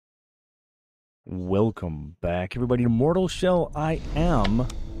Welcome back, everybody, to Mortal Shell. I am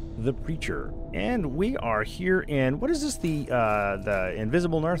the Preacher, and we are here in, what is this, the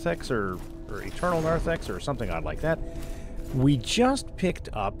Invisible Narthex, or Eternal Narthex, or something odd like that. We just picked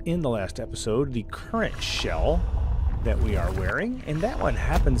up, in the last episode, the current shell that we are wearing, and that one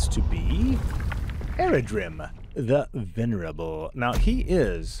happens to be Hadern, the Venerable. Now, he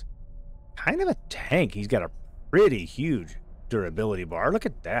is kind of a tank. He's got a pretty huge durability bar. Look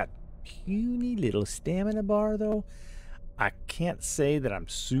at that. Puny little stamina bar, though. I can't say that I'm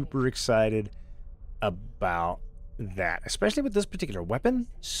super excited about that, especially with this particular weapon,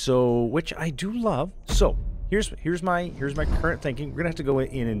 so which I do love. So here's my current thinking. We're gonna have to go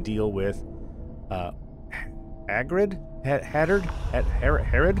in and deal with Hadern,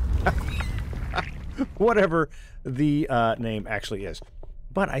 whatever the name actually is.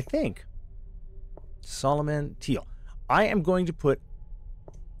 But I think Solomon Teal. I am going to put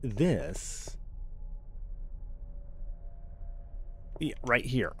this right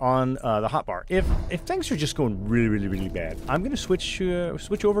here on the hotbar. If things are just going really bad, I'm going to switch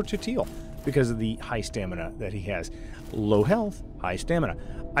over to Teal because of the high stamina that he has. Low health, high stamina.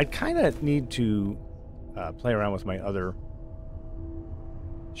 I kind of need to play around with my other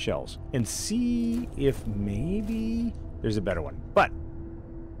shells and see if maybe there's a better one. But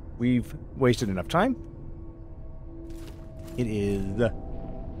we've wasted enough time. It is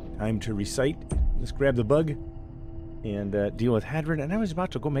time to recite. Let's grab the bug and deal with Hadern. And I was about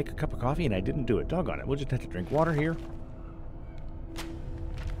to go make a cup of coffee and I didn't do it. Doggone it. We'll just have to drink water here.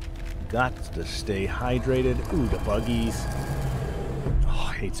 Got to stay hydrated. Ooh, the buggies. Oh,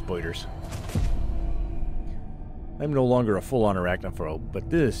 I hate spiders. I'm no longer a full-on arachnophobe,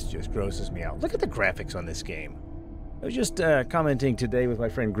 but this just grosses me out. Look at the graphics on this game. I was just commenting today with my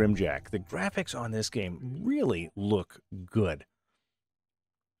friend Grimjack. The graphics on this game really look good.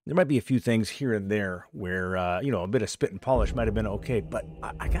 There might be a few things here and there where, you know, a bit of spit and polish might have been okay, but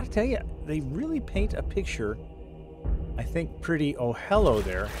I gotta tell you, they really paint a picture, I think, pretty... Oh, hello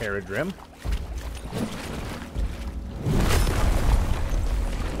there, Hadern.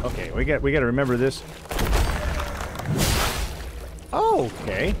 Okay, we got to remember this. Oh,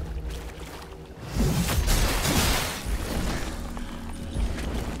 okay.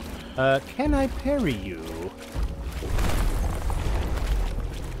 Can I parry you?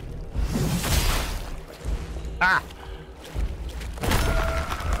 Ah!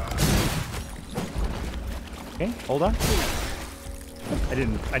 Okay, hold on.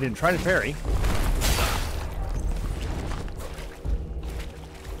 I didn't try to parry.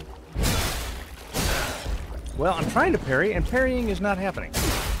 Well, I'm trying to parry, and parrying is not happening.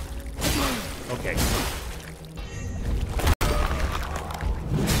 Okay.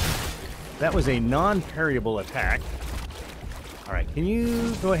 That was a non-parryable attack. Alright, can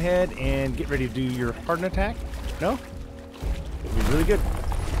you go ahead and get ready to do your harden attack? No? It'd be really good.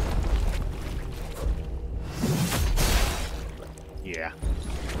 Yeah.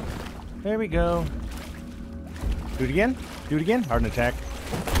 There we go. Do it again. Do it again. Harden attack.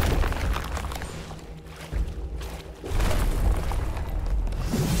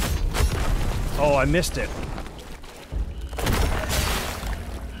 Oh, I missed it.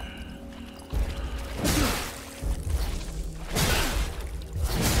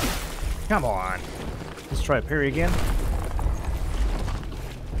 Come on. Let's try a parry again.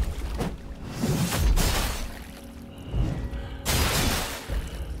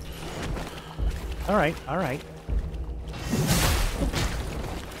 Alright, alright.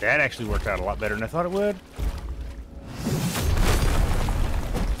 That actually worked out a lot better than I thought it would.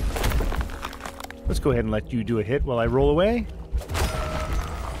 Let's go ahead and let you do a hit while I roll away.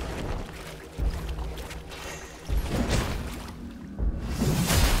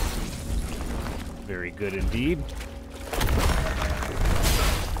 Very good indeed.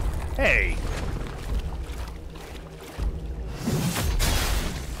 Hey!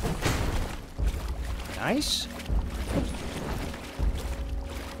 Nice.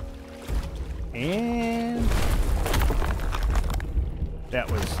 And that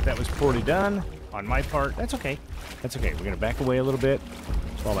was poorly done on my part. That's okay. That's okay. We're gonna back away a little bit.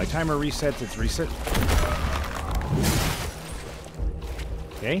 While my timer resets, it's reset.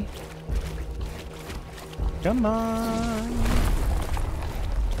 Okay. Come on.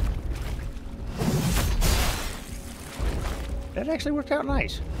 That actually worked out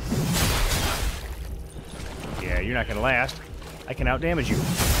nice. Yeah, you're not gonna last. I can outdamage you.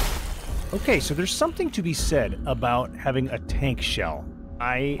 Okay, so there's something to be said about having a tank shell.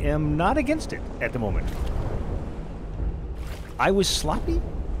 I am not against it at the moment. I was sloppy.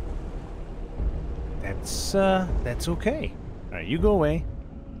 That's okay. All right, you go away.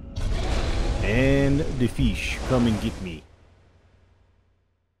 And the fish, come and get me.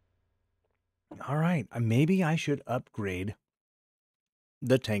 All right, maybe I should upgrade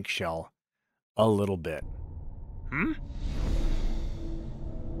the tank shell a little bit.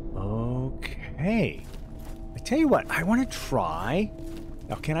 Okay. I tell you what, I want to try.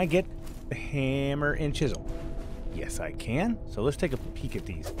 Now, can I get the hammer and chisel? Yes, I can. So let's take a peek at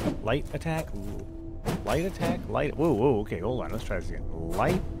these. Light attack. Ooh. Light attack. Light. Whoa, whoa. Okay, hold on. Let's try this again.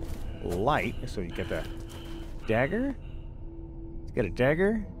 Light. Light. So you get the dagger. You get a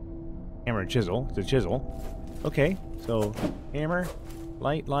dagger. Hammer and chisel. It's a chisel. Okay. So hammer.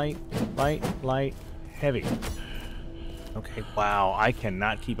 Light, light, light, light, heavy. Okay. Wow. I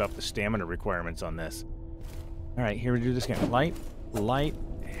cannot keep up the stamina requirements on this. All right. Here we do this again. Light, light,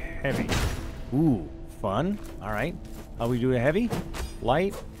 heavy. Ooh. Fun. All right. How we do a heavy?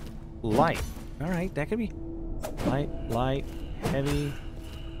 Light, light. All right. That could be light, light, heavy.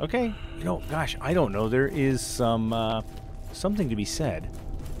 Okay. You know, gosh, I don't know. There is some something to be said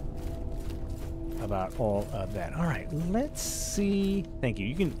about all of that. All right. Let's see. Thank you.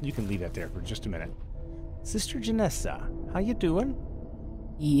 You can leave that there for just a minute. Sister Janessa, how you doing?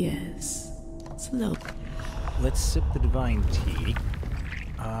 Yes. Slow. Let's sip the divine tea.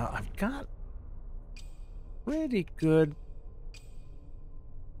 I've got pretty good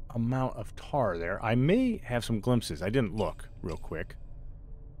amount of tar there. I may have some glimpses. I didn't look real quick.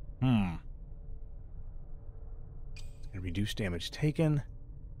 It's gonna reduce damage taken.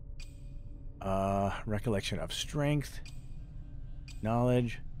 Recollection of strength.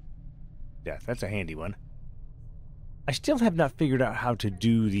 Knowledge. Death. That's a handy one. I still have not figured out how to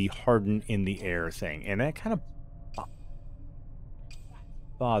do the harden in the air thing, and that kind of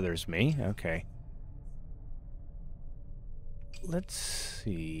bothers me. Okay. Let's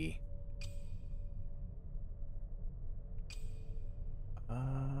see.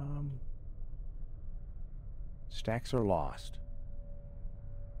 Stacks are lost.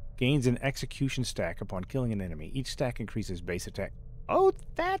 Gains an execution stack upon killing an enemy. Each stack increases base attack. Oh,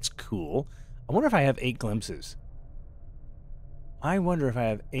 that's cool. I wonder if I have 8 glimpses. I wonder if I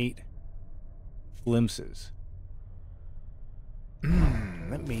have 8 glimpses.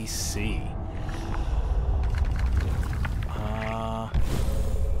 Let me see.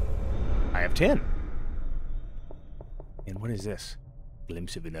 I have 10. And what is this?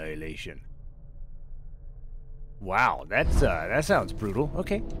 Glimpse of annihilation. Wow, that's that sounds brutal.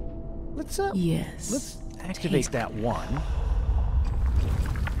 Okay. Let's let's activate that one.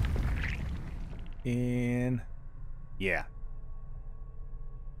 And yeah.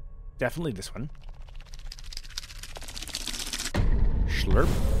 Definitely this one. Slurp.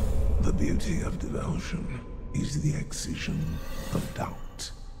 The beauty of devotion is the excision of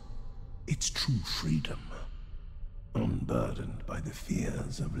doubt. Its true freedom, unburdened by the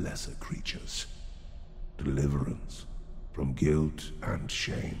fears of lesser creatures. Deliverance from guilt and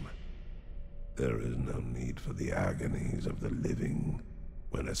shame. There is no need for the agonies of the living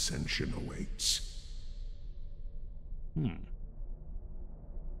when ascension awaits.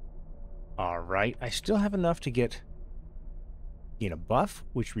 Alright, I still have enough to gain a buff,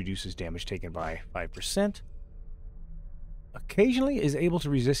 which reduces damage taken by 5%. Occasionally is able to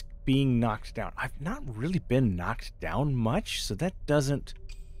resist being knocked down. I've not really been knocked down much, so that doesn't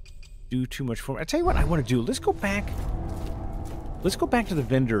do too much for me. I tell you what I want to do. Let's go back to the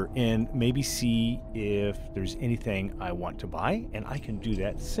vendor and maybe see if there's anything I want to buy, and I can do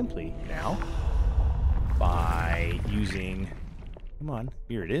that simply now by using, come on,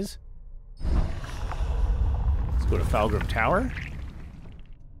 here it is. Let's go to Falgrim Tower,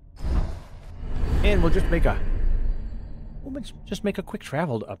 and we'll just make a quick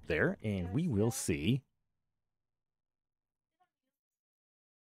travel up there, and we will see.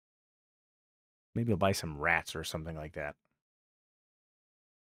 Maybe I'll buy some rats or something like that.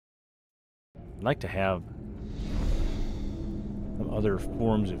 I'd like to have some other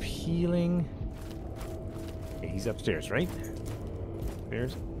forms of healing. Okay, he's upstairs, right?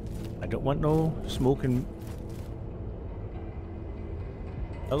 Upstairs. I don't want no smoking.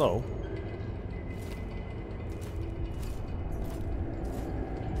 Hello.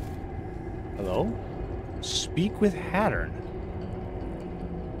 Hello? Speak with Hadern.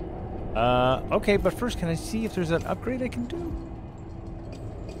 Okay, but first, can I see if there's an upgrade I can do?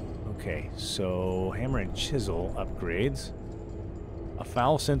 Okay, so hammer and chisel upgrades. A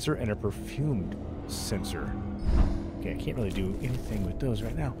foul sensor and a perfumed sensor. Okay, I can't really do anything with those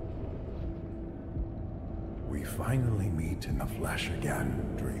right now. We finally meet in the flesh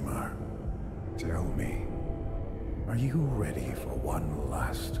again, dreamer. Tell me, are you ready for one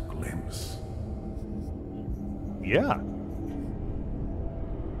last glimpse? Yeah.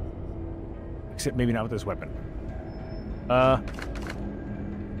 Except maybe not with this weapon.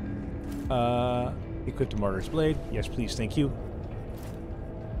 Equip the martyr's blade. Yes, please, thank you.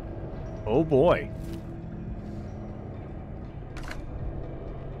 Oh boy.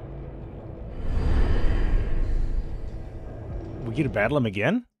 We get to battle him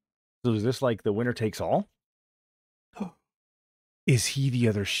again? So is this like the winner takes all? Is he the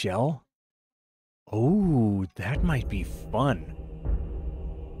other shell? Oh, that might be fun.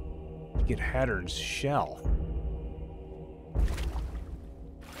 You get Hadern's shell.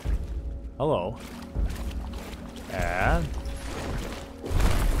 Hello. And...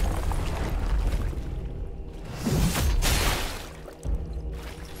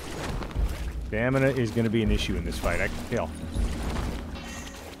 stamina is going to be an issue in this fight, I can tell.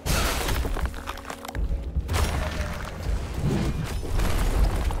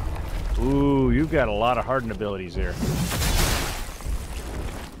 Ooh, you've got a lot of hardened abilities there.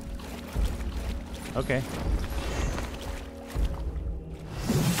 Okay.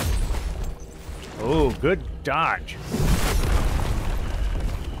 Oh, good dodge.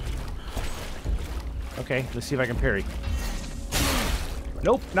 Okay, let's see if I can parry.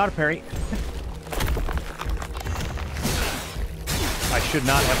 Nope, not a parry. I should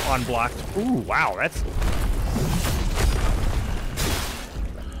not have unblocked. Ooh, wow, that's...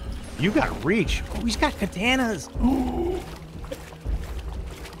 You got reach. Oh, he's got katanas. Ooh.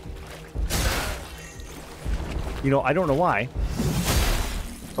 You know, I don't know why,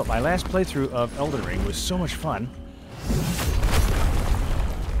 but my last playthrough of Elden Ring was so much fun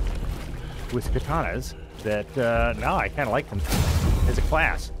with katanas that now I kind of like them as a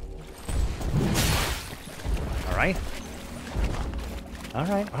class. All right. All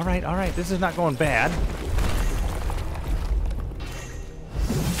right, all right, all right. This is not going bad.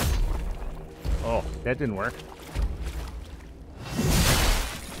 Oh, that didn't work.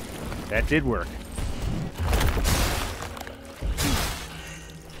 That did work.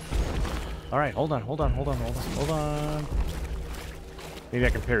 All right, hold on, hold on, hold on, hold on, hold on. Maybe I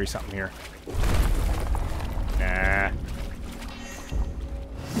can parry something here. Nah.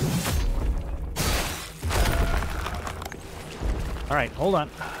 All right, hold on.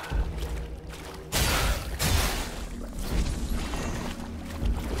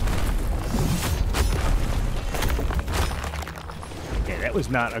 Okay, that was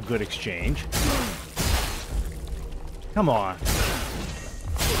not a good exchange. Come on.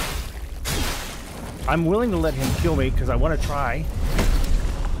 I'm willing to let him kill me because I want to try.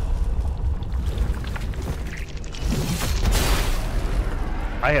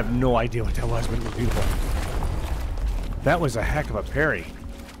 I have no idea what that was, but it was beautiful. That was a heck of a parry.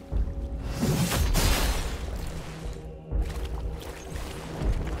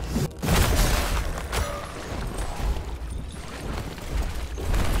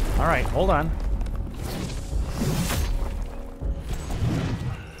 All right, hold on.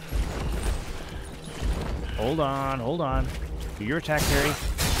 Hold on, hold on. Do your attack, parry.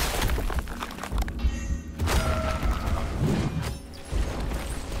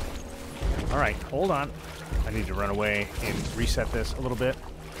 All right, hold on. I need to run away and reset this a little bit.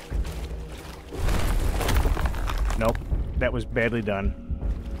 Nope, that was badly done.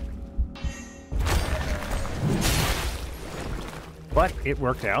 But it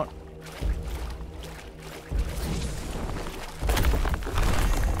worked out.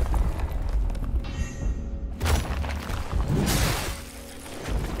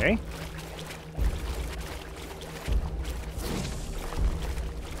 Okay.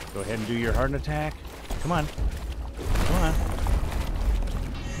 Go ahead and do your hardened attack. Come on. Come on.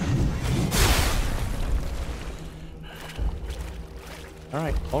 All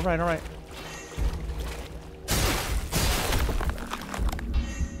right. All right. All right.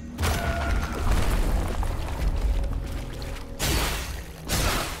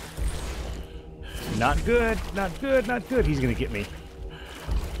 Not good. Not good. Not good. He's going to get me.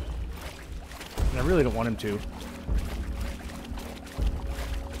 And I really don't want him to.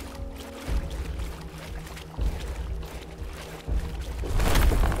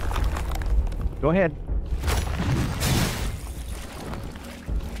 Go ahead.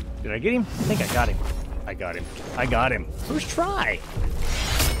 Did I get him? I think I got him. I got him. I got him. First try.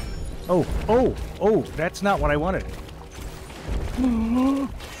 Oh, oh, oh, that's not what I wanted.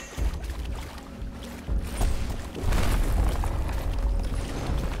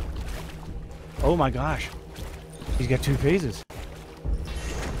 Oh my gosh. He's got 2 phases.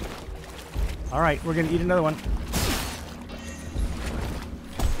 All right, we're going to eat another one.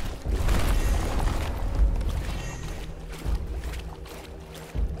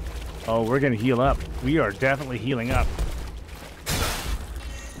 Oh, we're going to heal up. We are definitely healing up.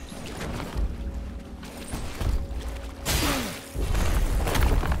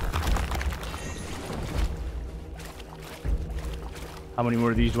 How many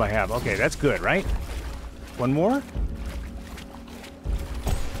more of these do I have? Okay, that's good, right? One more?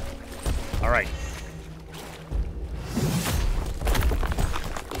 All right.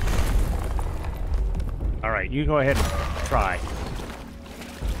 All right, you go ahead and try.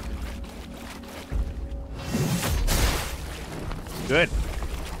 Good.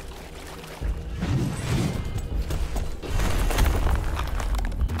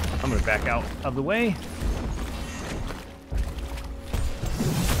 I'm going to back out of the way.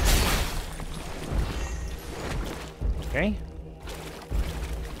 Okay.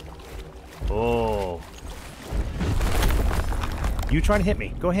 Oh. You try to hit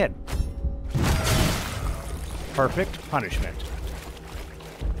me. Go ahead. Perfect punishment.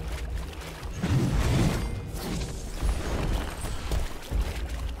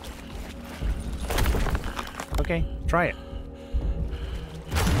 Okay, try it.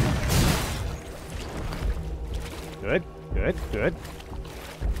 Good, good, good.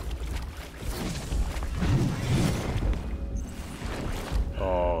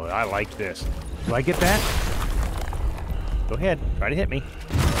 Oh, I like this. Do I get that? Go ahead, try to hit me.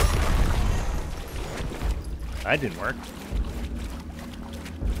 That didn't work.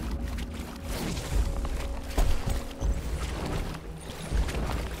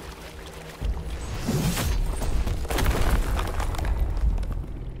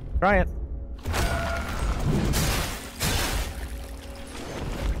 Try it.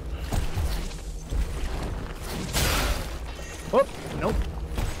 Oh, nope.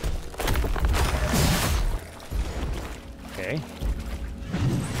 Okay.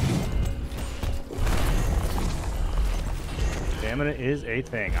 Stamina is a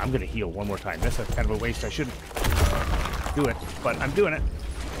thing. I'm going to heal one more time. That's kind of a waste. I shouldn't do it, but I'm doing it.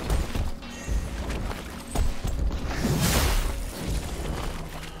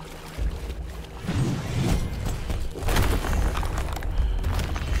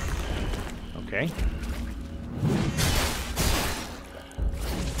 Okay.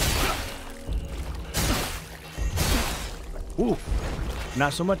 Ooh,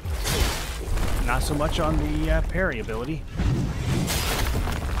 not so much on the parry ability.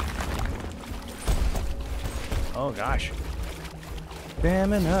 Oh gosh.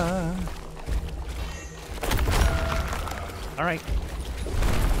 Stamina. All right.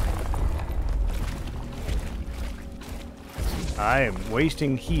 I am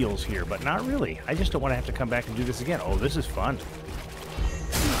wasting heals here, but not really. I just don't want to have to come back and do this again. Oh, this is fun.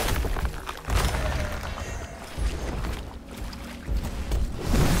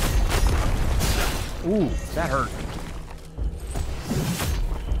 Ooh, that hurt.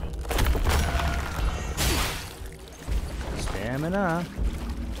 Stamina.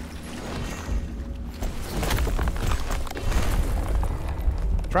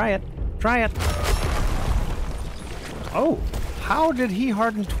 Try it. Try it. Oh, how did he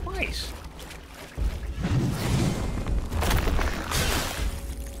harden twice?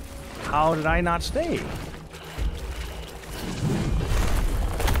 How did I not stay?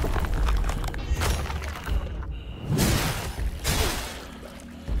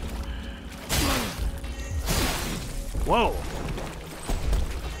 Whoa.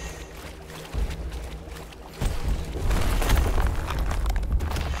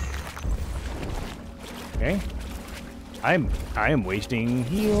 Okay. I am wasting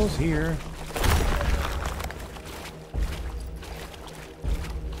heals here.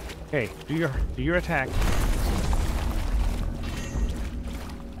 Okay, do your attack.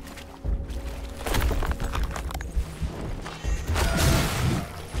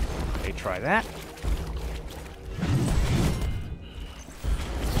 Okay, try that.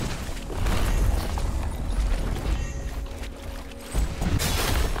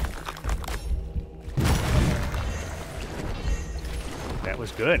 That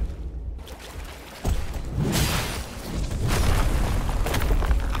was good.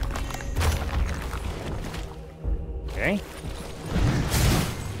 Okay.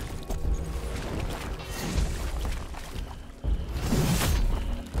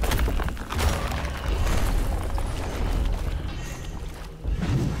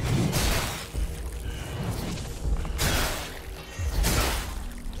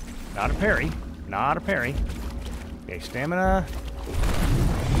 Not a parry. Not a parry. Okay, stamina.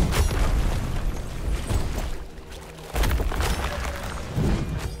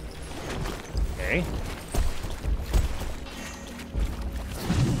 Okay.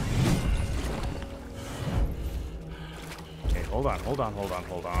 Okay, hold on.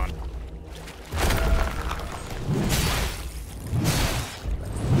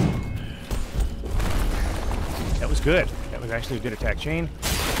 That was good. That was actually a good attack chain.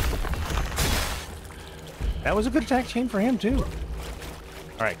 That was a good attack chain for him, too.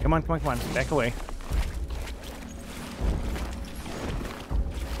 right, come on, come on, come on. Back away.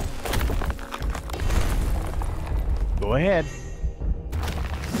 Go ahead.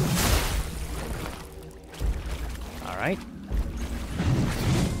 All right.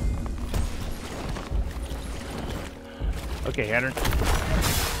 Okay, Hadern.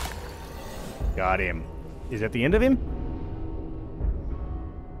 Got him. Is that the end of him?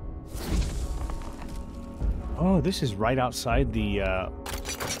 Oh, this is right outside the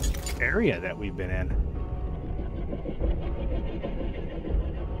area that we've been in.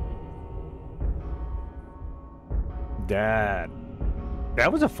 That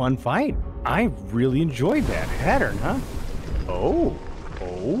was a fun fight. I really enjoyed that. Hadern, huh? Oh.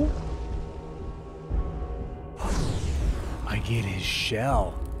 I get his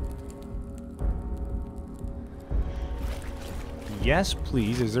shell. Yes,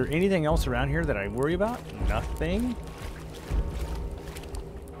 please. Is there anything else around here that I worry about? Nothing.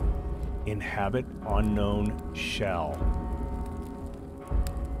 Inhabit unknown shell.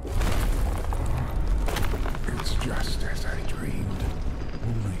 It's just as I dreamed.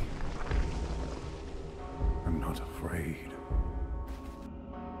 Only I'm not afraid.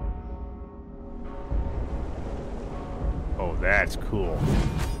 Oh, that's cool.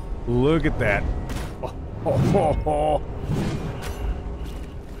 Look at that. Oh.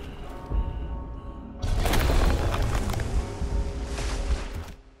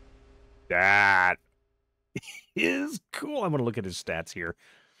 That is cool. I'm going to look at his stats here.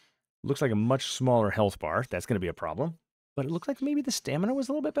 Looks like a much smaller health bar. That's going to be a problem. But it looks like maybe the stamina was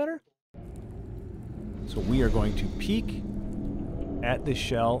a little bit better. So we are going to peek at the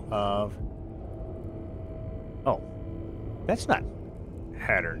shell of... Oh, that's not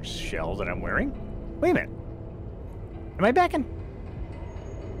Hadern's shell that I'm wearing. Wait a minute. Am I backing?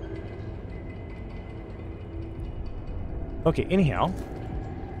 Okay, anyhow.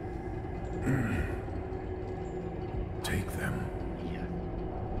 Take them.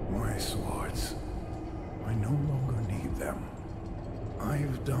 My swords. I no longer need them.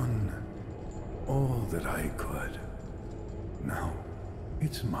 I've done all that I could. Now,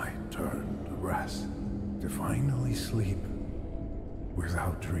 it's my turn to rest. To finally sleep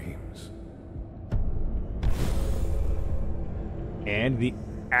without dreams. And the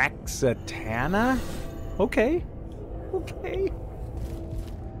Axetana? Okay.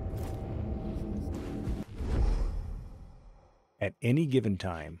 At any given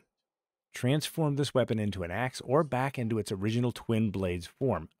time, transform this weapon into an axe or back into its original twin blades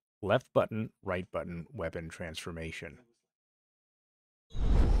form. Left button, right button, weapon transformation.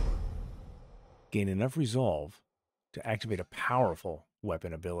 Gain enough resolve to activate a powerful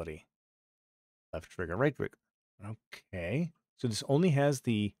weapon ability. Left trigger, right trigger. Okay. So this only has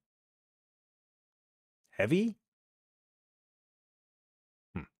the heavy?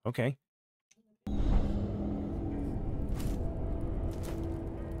 Okay.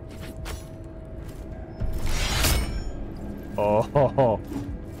 Oh,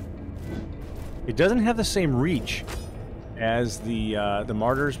 it doesn't have the same reach as the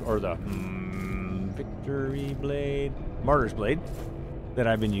martyrs or the victory blade, martyr's blade that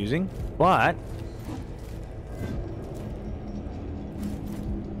I've been using, but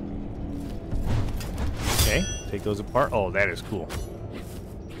okay, take those apart. Oh, that is cool.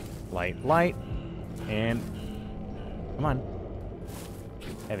 Light, and come on,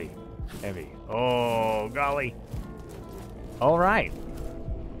 heavy. Oh, golly. All right.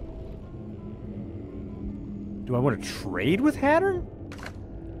 Do I want to trade with Hadern?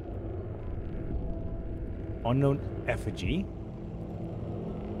 Unknown effigy.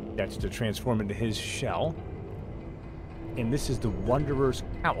 That's to transform into his shell. And this is the Wanderer's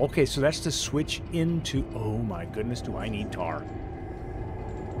Cow. Okay, so that's to switch into... Oh my goodness, do I need tar.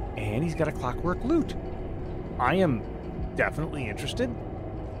 And he's got a clockwork lute. I am definitely interested.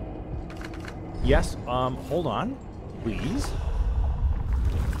 Yes, hold on. Please.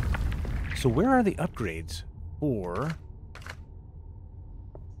 So where are the upgrades for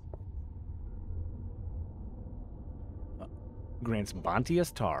grants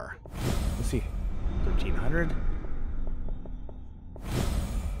Bontius Tar? Let's see. 1,300.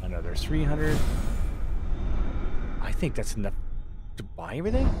 Another 300. I think that's enough to buy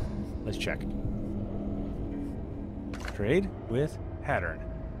everything. Let's check. Trade with Hadern.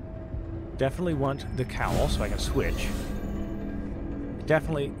 Definitely want the cowl so I can switch.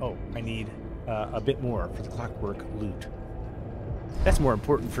 Definitely... Oh, I need a bit more for the clockwork loot. That's more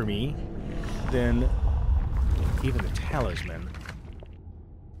important for me than even the talisman.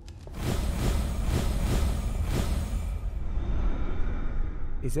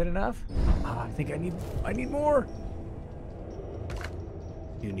 Is that enough? I think I need more.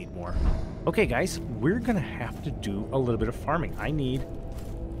 You need more. Okay, guys, we're gonna have to do a little bit of farming. I need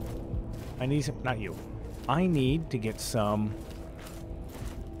some, not you. I need to get some.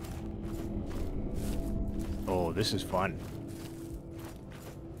 Oh, this is fun.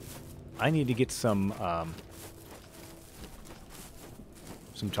 I need to get some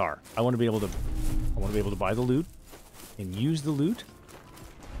tar. I want to be able to buy the loot and use the loot.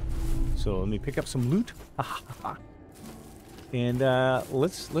 So let me pick up some loot. And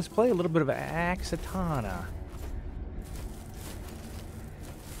let's play a little bit of Axetana.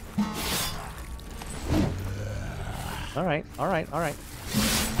 All right, all right, all right.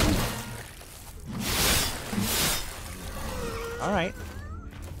 All right.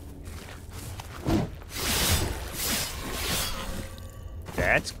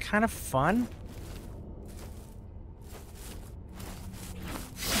 That's kind of fun.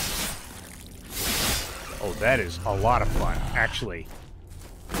 Oh, that is a lot of fun, actually.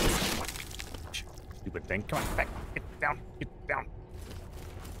 Stupid thing. Come on, back. Get down. Get down.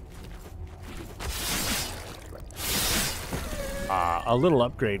 A little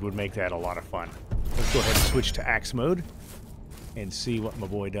upgrade would make that a lot of fun. Let's go ahead and switch to axe mode and see what my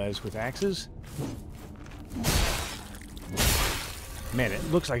boy does with axes. Man, it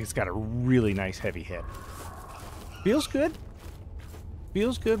looks like it's got a really nice heavy hit. Feels good.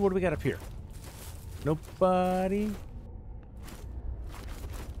 Feels good. What do we got up here? Nobody.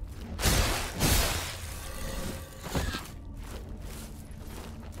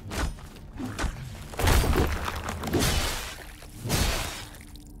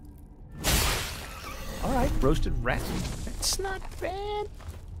 All right, roasted rat. That's not bad.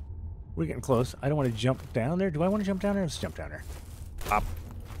 We're getting close. I don't want to jump down there. Do I want to jump down there? Let's jump down there. Up.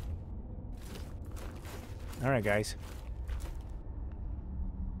 All right, guys.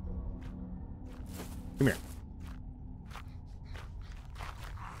 Come here.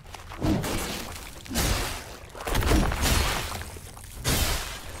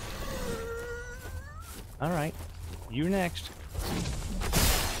 All right. You're next.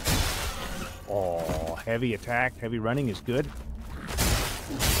 Oh, heavy attack, heavy running is good.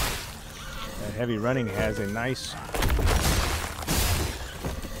 That heavy running has a nice...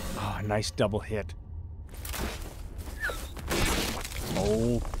 Oh, a nice double hit.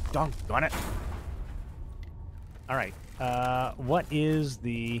 Oh, doggone it. All right. What is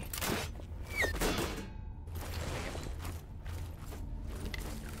the...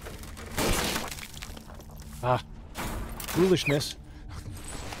 foolishness.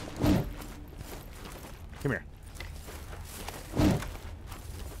 Come here.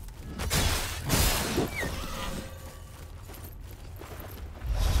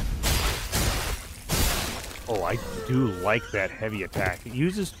 Oh, I do like that heavy attack. It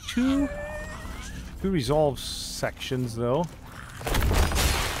uses two resolve sections, though.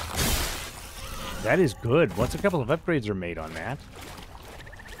 That is good. Once a couple of upgrades are made on that.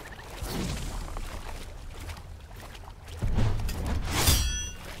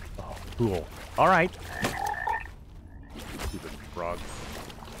 Oh, cool. All right. Stupid frog.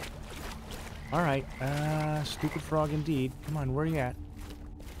 All right. Stupid frog indeed. Come on, where are you at?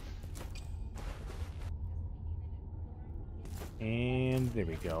 And there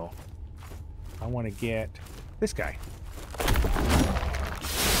we go. I want to get this guy.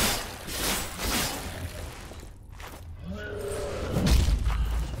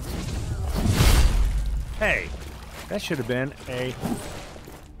 Hey, that should have been a...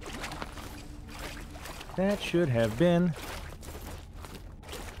 That should have been...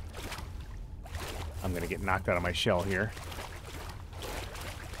 I'm going to get knocked out of my shell here.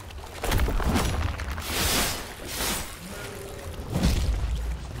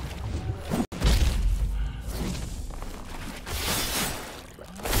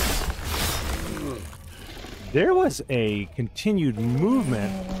 There was a continued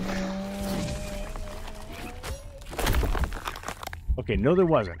movement. Okay, no there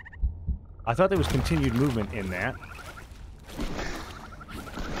wasn't. I thought there was continued movement in that.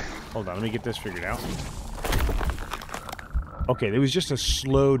 Hold on, let me get this figured out. Okay, there was just a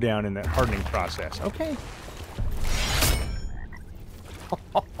slowdown in that hardening process. Okay.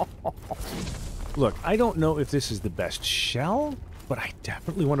 Look, I don't know if this is the best shell, but I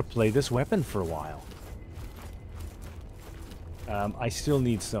definitely want to play this weapon for a while. I still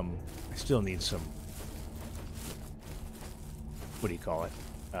need some... What do you call it?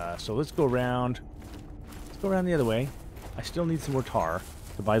 So let's go around... Let's go around the other way. I still need some more tar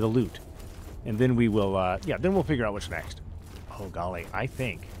to buy the loot. And then we will... yeah, then we'll figure out what's next. Oh, golly. I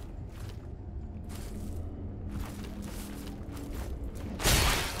think...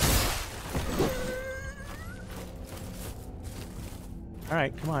 All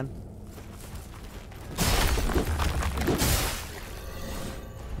right, come on.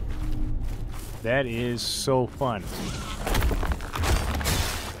 That is so fun.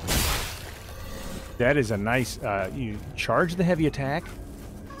 That is a nice, you charge the heavy attack,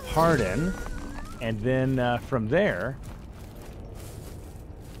 harden, and then from there,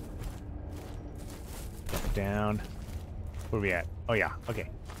 down, where are we at? Oh yeah, okay.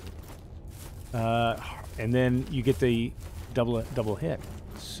 And then you get the double hit.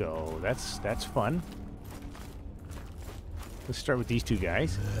 So that's fun. Let's start with these two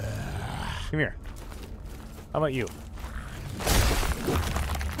guys. Come here. How about you?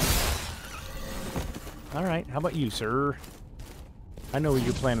 All right, how about you, sir? I know what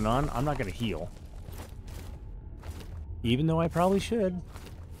you're planning on. I'm not going to heal. Even though I probably should.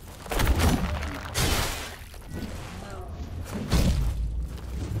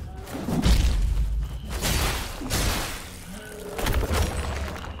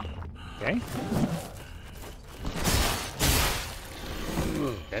 Okay.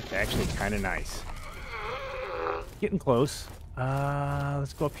 That's actually kind of nice. Getting close.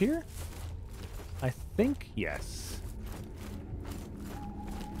 Let's go up here. I think yes.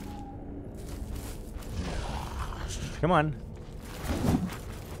 Come on.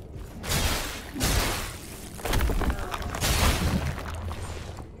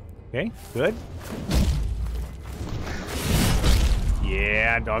 Okay, good.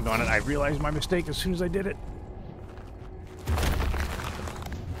 Yeah, doggone it. I realized my mistake as soon as I did it.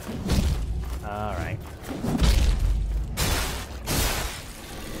 All right.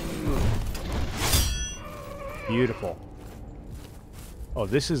 Beautiful. Oh,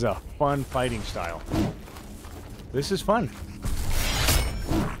 this is a fun fighting style. This is fun.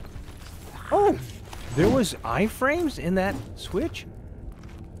 Oh, there was iframes in that switch?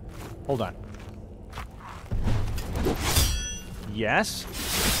 Hold on. Yes.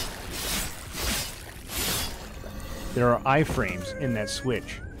 There are iframes in that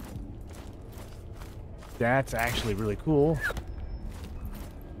switch. That's actually really cool.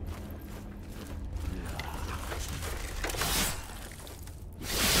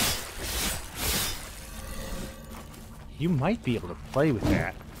 You might be able to play with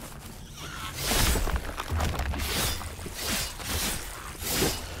that.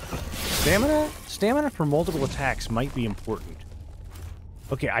 Stamina for multiple attacks might be important.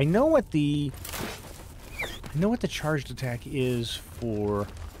 Okay, I know what the charged attack is for.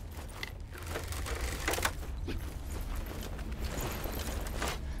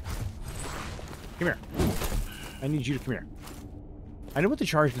 Come here. I need you to come here. I know what the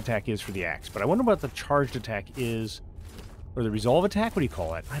charged attack is for the axe, but I wonder what the charged attack is. Or the resolve attack? What do you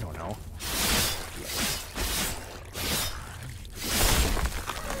call it? I don't know.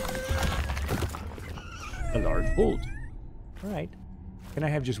 A large bolt. Alright. Can I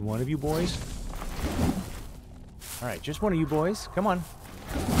have just one of you boys? Alright, just one of you boys. Come on.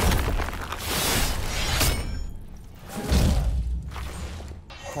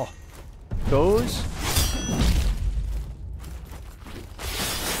 Oh. Those...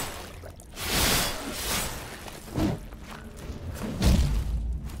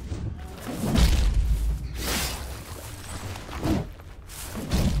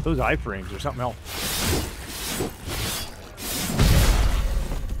 Those iframes are something else.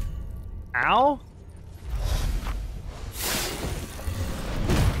 Ow!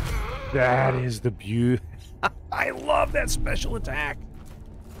 That is the beauty. I love that special attack.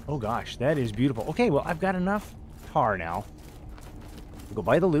 Oh gosh, that is beautiful. Okay, well, I've got enough tar now. We'll go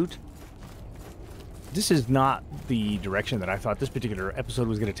buy the loot. This is not the direction that I thought this particular episode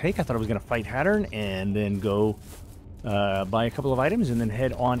was going to take. I thought I was going to fight Hadern and then go buy a couple of items and then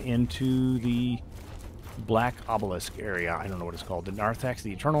head on into the Black Obelisk area. I don't know what it's called. The Narthex,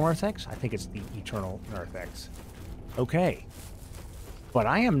 the Eternal Narthex? I think it's the Eternal Narthex. Okay. But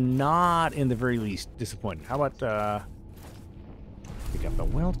I am not in the very least disappointed. How about pick up the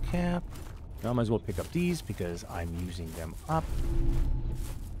weld cap? I might as well pick up these because I'm using them up.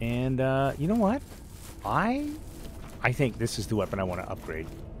 And you know what? I think this is the weapon I want to upgrade.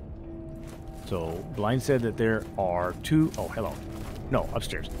 So, Blind said that there are two... Oh, hello. No,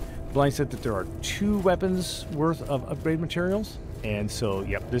 upstairs. Blind said that there are 2 weapons worth of upgrade materials. And so,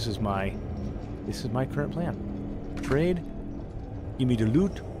 yep, this is my current plan. Trade. Give me the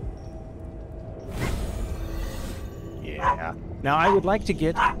loot. Yeah. Now, I would like to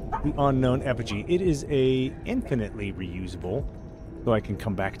get the Unknown Effigy. It is a infinitely reusable, so I can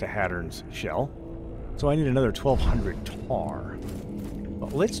come back to Hadern's shell. So I need another 1,200 tar.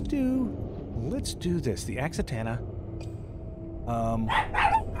 But let's do this. The Axetana.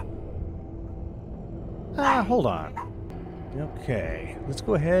 Hold on. Okay, let's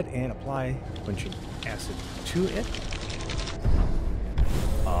go ahead and apply a bunch of acid to it.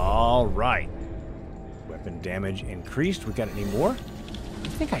 All right. Weapon damage increased. We got any more? I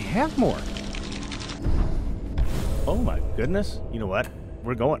think I have more. Oh my goodness. You know what?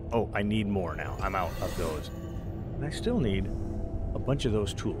 We're going. Oh, I need more now. I'm out of those. And I still need a bunch of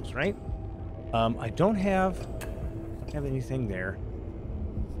those tools, right? I don't have anything there.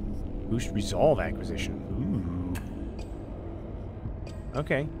 Boost resolve acquisition. Ooh.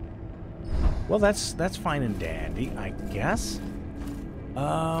 Okay. Well, that's fine and dandy, I guess.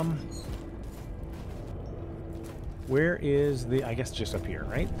 Where is the... I guess just up here,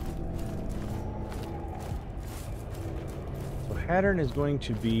 right? So Hadern is going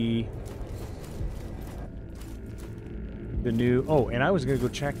to be the new... Oh, and I was going to go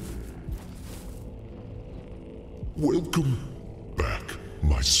check... Welcome back,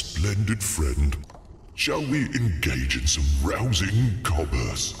 my splendid friend. Shall we engage in some rousing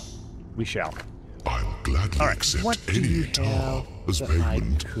commerce? We shall. I'll gladly accept any tar as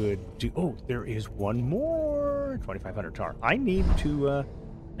payment. I could do... Oh, there is one more 2,500 tar. I need to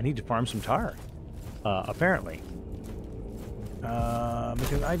farm some tar. Apparently,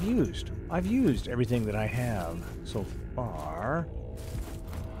 because I've used everything that I have so far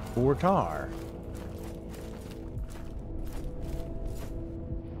for tar.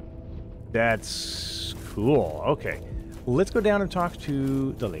 That's cool. Okay, let's go down and talk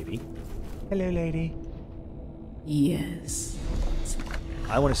to the lady. Hello, lady. Yes.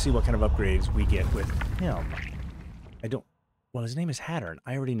 I want to see what kind of upgrades we get with him. I don't... Well, his name is Hadern.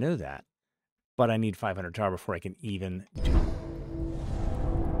 I already know that. But I need 500 tar before I can even do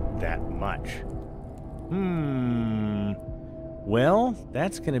that much. Well,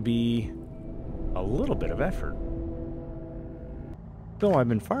 that's going to be a little bit of effort. So I've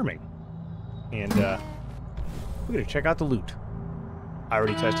been farming. And we're going to check out the loot. I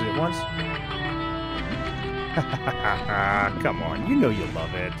already tested it once. Come on, you know you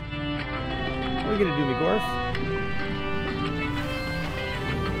love it. What are you gonna do, me Gorf?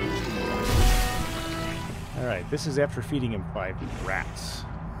 Alright, this is after feeding him 5 rats.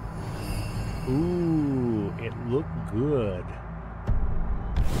 Ooh, it looked good.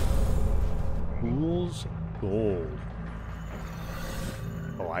 Fool's gold.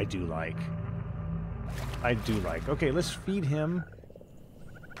 Oh, I do like. Okay, let's feed him.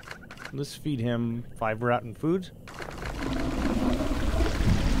 Let's feed him 5 rotten foods.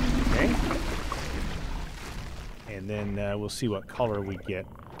 Okay. And then we'll see what color we get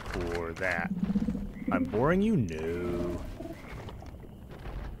for that. I'm boring you? No.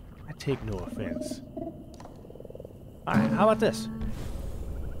 I take no offense. Alright, how about this?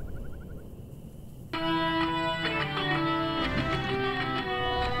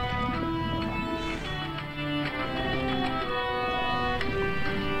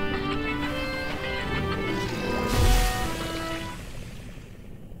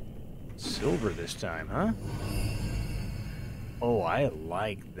 Silver this time, huh? Oh, I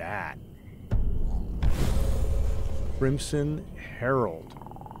like that. Crimson Herald.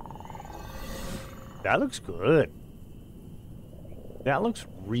 That looks good. That looks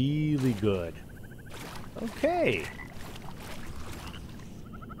really good. Okay.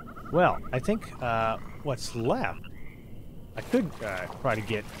 Well, I think what's left, I could try to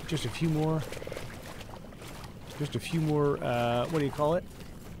get just a few more, what do you call it?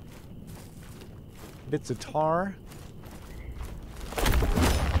 Bits of tar.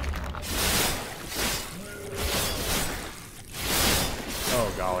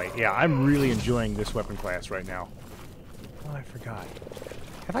 Oh, golly. Yeah, I'm really enjoying this weapon class right now. Oh, I forgot.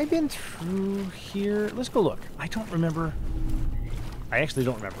 Have I been through here? Let's go look. I don't remember. I actually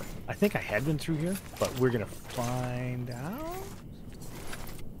don't remember. I think I had been through here, but we're going to find out.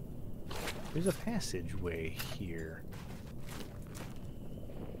 There's a passageway here.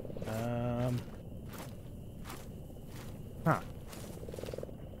 Huh.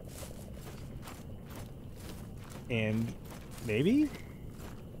 And maybe?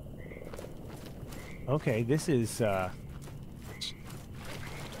 Okay, this is, oh,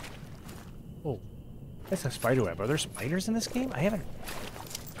 that's a spider web. Are there spiders in this game? I haven't...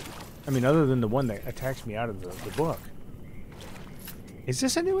 I mean, other than the one that attacks me out of the book. Is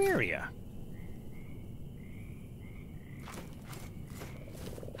this a new area?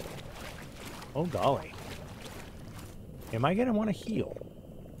 Oh, golly. Am I going to want to heal?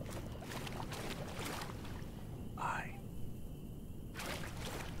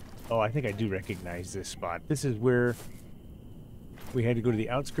 Oh, I think I do recognize this spot. This is where we had to go to the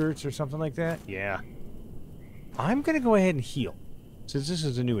outskirts or something like that? Yeah. I'm going to go ahead and heal, since this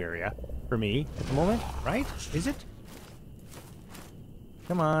is a new area for me at the moment, right? Is it?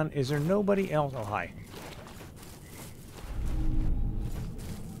 Come on. Is there nobody else? Oh, hi.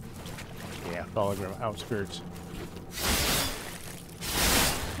 Yeah, Thalagram outskirts.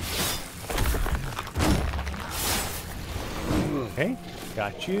 Okay,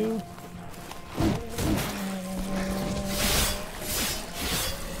 got you.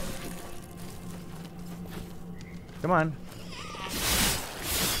 Come on.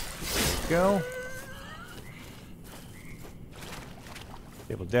 Go.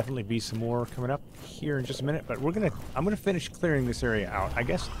 There will definitely be some more coming up here in just a minute, but I'm gonna finish clearing this area out. I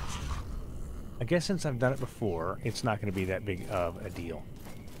guess since I've done it before, it's not gonna be that big of a deal.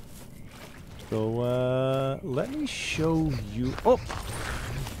 So let me show you. Oh,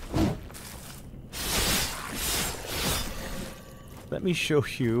 let me show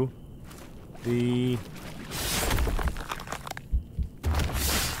you the.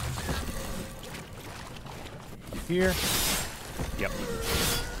 Here. Yep.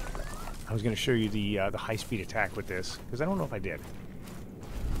 I was going to show you the high-speed attack with this, because I don't know if I did.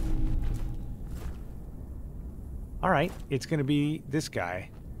 All right, it's going to be this guy.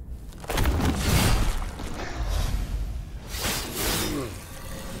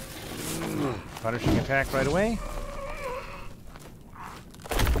 Punishing attack right away.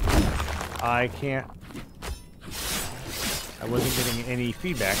 I wasn't getting any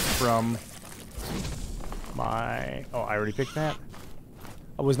feedback from my... Oh, I already picked that?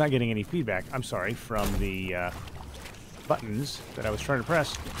 I was not getting any feedback, I'm sorry, from the buttons that I was trying to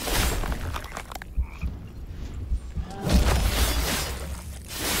press.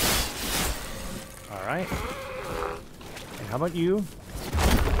 Alright. And how about you?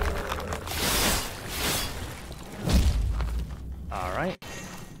 Alright.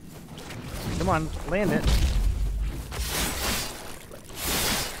 Come on, land it.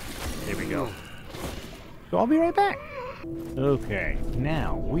 There we go. So I'll be right back. Okay,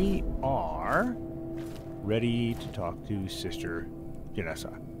 now we are ready to talk to Sister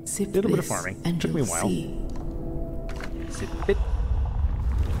Janessa. A little bit of farming. Took me a while. Sip it.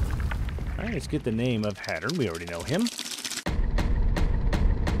 Alright, let's get the name of Hadern. We already know him.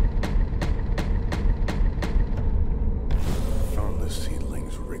 Found the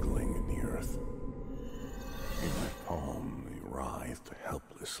seedlings wriggling in the earth. In my palm, they writhed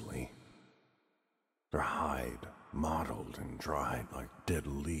helplessly. Their hide mottled and dried like dead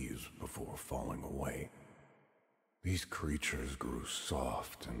leaves before falling away. These creatures grew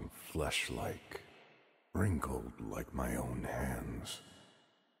soft and flesh-like, wrinkled like my own hands.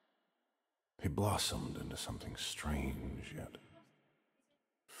 They blossomed into something strange yet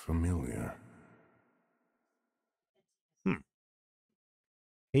familiar.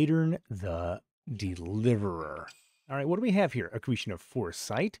 Hadern the Deliverer. All right, what do we have here? A creation of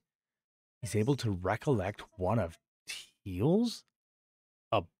foresight. He's able to recollect one of Teal's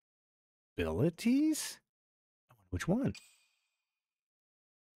abilities? Which one?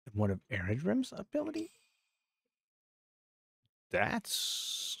 One of Eredrim's ability? That's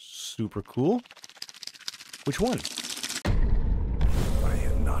super cool. Which one? I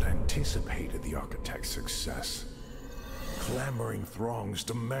had not anticipated the architect's success. Clamoring throngs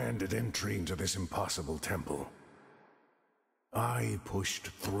demanded entry into this impossible temple. I pushed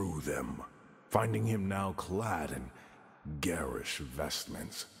through them, finding him now clad in garish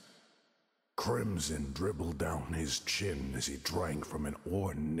vestments. Crimson dribbled down his chin as he drank from an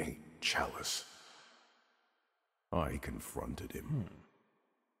ornate chalice. I confronted him,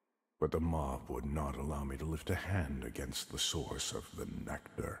 but the mob would not allow me to lift a hand against the source of the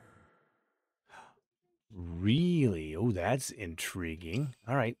nectar. Really? Oh, that's intriguing.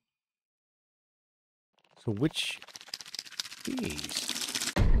 All right. So which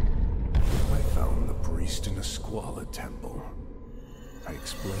beast? I found the priest in a squalid temple. I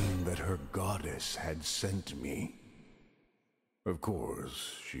explained that her goddess had sent me. Of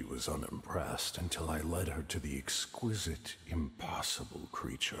course, she was unimpressed until I led her to the exquisite, impossible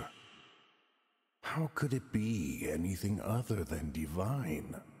creature. How could it be anything other than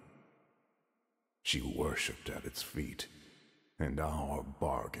divine? She worshipped at its feet, and our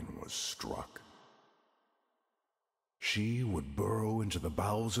bargain was struck. She would burrow into the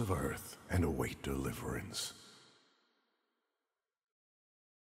bowels of earth and await deliverance.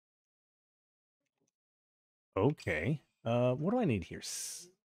 Okay. What do I need here?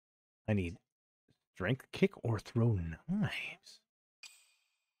 I need strength, kick, or throw knives.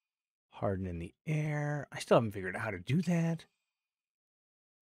 Harden in the air. I still haven't figured out how to do that.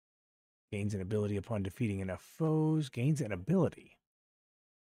 Gains an ability upon defeating enough foes. Gains an ability.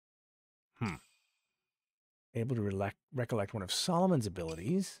 Able to recollect one of Solomon's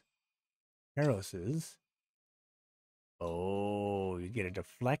abilities. Eros's. Oh, you get a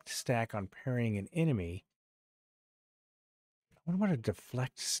deflect stack on parrying an enemy. I wonder what a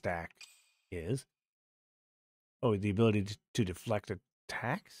deflect stack is. Oh, the ability to deflect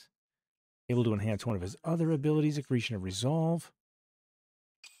attacks? Able to enhance one of his other abilities, accretion of resolve.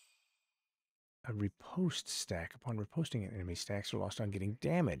 A repost stack. Upon reposting an enemy, stacks are lost on getting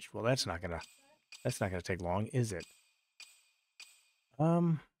damaged. Well, that's not gonna take long, is it?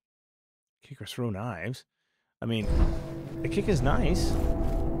 Kick or throw knives. I mean, the kick is nice.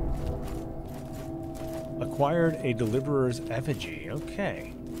 Acquired a deliverer's effigy.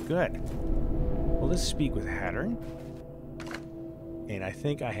 Okay, good. Well, let's speak with Hadern. And I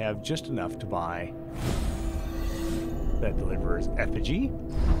think I have just enough to buy that deliverer's effigy.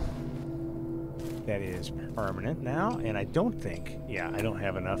 That is permanent now. And I don't think, yeah, I don't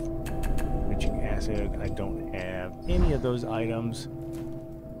have enough enriching acid. I don't have any of those items.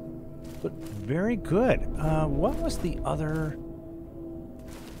 But very good. What was the other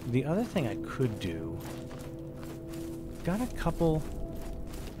thing I could do? Got a couple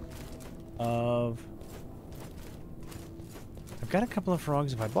of... I've got a couple of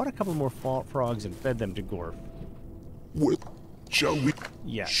frogs. If I bought a couple more frogs and fed them to Gorf. Well, shall we?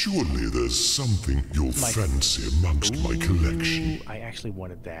 Yeah. Surely there's something you'll fancy amongst my collection. I actually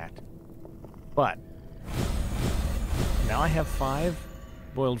wanted that. But now I have 5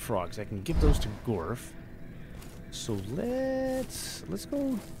 boiled frogs. I can give those to Gorf. So let's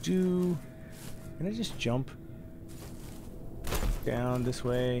go do... Can I just jump down this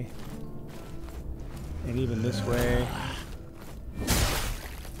way? And even this way?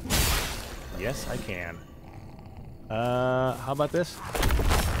 Yes, I can. How about this?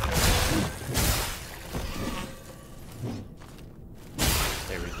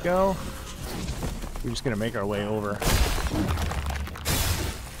 There we go. We're just gonna make our way over.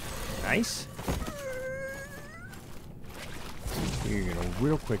 Nice. We're gonna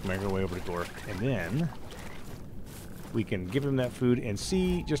real quick make our way over to Gorf, and then we can give him that food and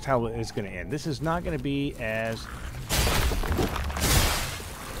see just how it's gonna end. This is not gonna be as...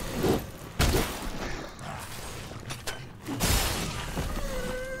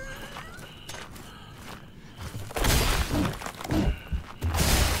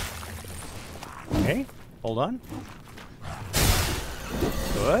 Okay, hold on.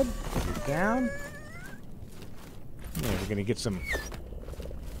 Good. Get down. Yeah, we're gonna get some...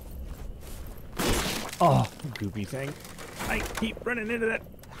 Oh, goopy thing. I keep running into that.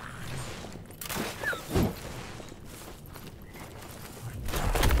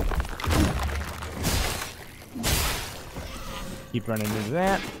 Keep running into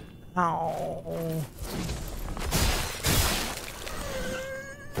that. Ow.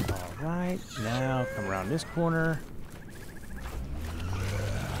 Alright, now come around this corner.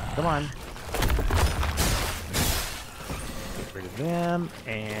 Come on. Get rid of them.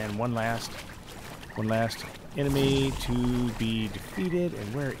 And one last enemy to be defeated.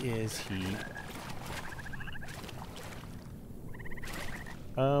 And where is he?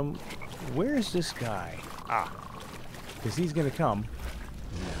 Where is this guy? Ah. Because he's gonna come.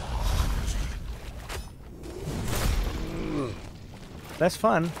 That's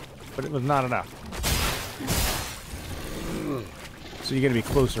fun, but it was not enough. So you're gonna be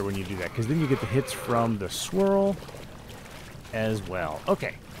closer when you do that, because then you get the hits from the swirl as well.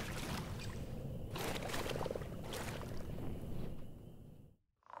 Okay.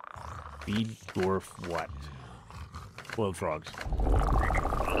 Feed Gorf what? Boiled frogs.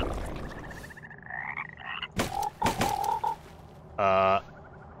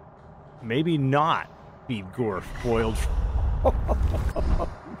 Maybe not feed Gorf boiled frogs.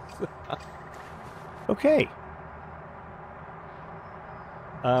 Okay.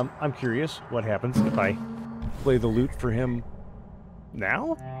 I'm curious what happens if I play the lute for him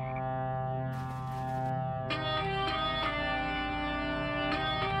now?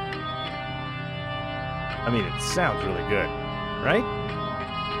 I mean, it sounds really good, right?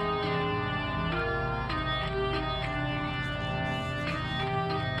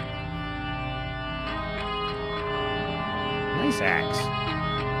 Nice axe.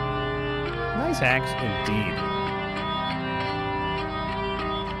 Nice axe indeed.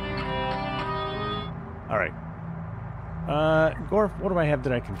 All right. Gorf, what do I have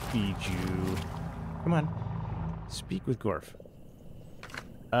that I can feed you? Come on. Speak with Gorf.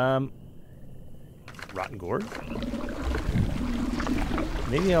 Rotten gourd?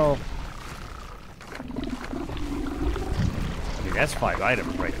 Maybe I'll... I mean, that's 5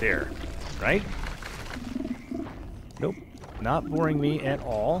 items right there, right? Nope. Not boring me at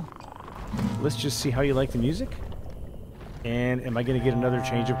all. Let's just see how you like the music. And am I going to get another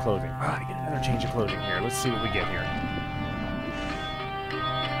change of clothing? Ah, I get another change of clothing here. Let's see what we get here.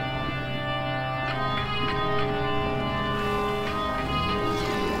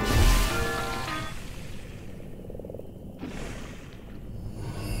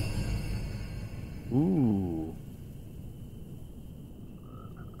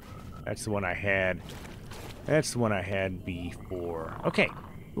 That's the one I had. That's the one I had before. Okay,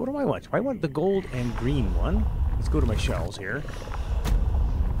 what do I want? I want the gold and green one. Let's go to my shells here.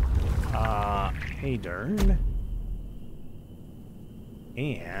 Hadern.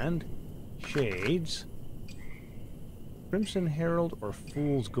 And Shades. Crimson Herald or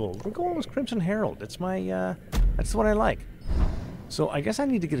Fool's Gold. We're going with Crimson Herald. That's my, that's the one I like. So I guess I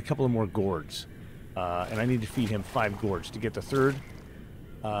need to get a couple of more gourds. And I need to feed him 5 gourds to get the third,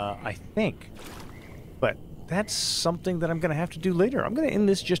 I think. But that's something that I'm going to have to do later. I'm going to end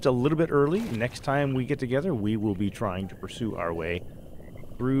this just a little bit early. Next time we get together, we will be trying to pursue our way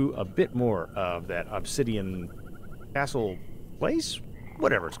through a bit more of that obsidian castle place.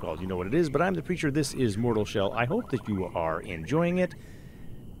 Whatever it's called, you know what it is. But I'm the Preacher. This is Mortal Shell. I hope that you are enjoying it.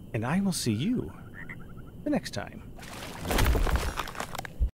 And I will see you the next time.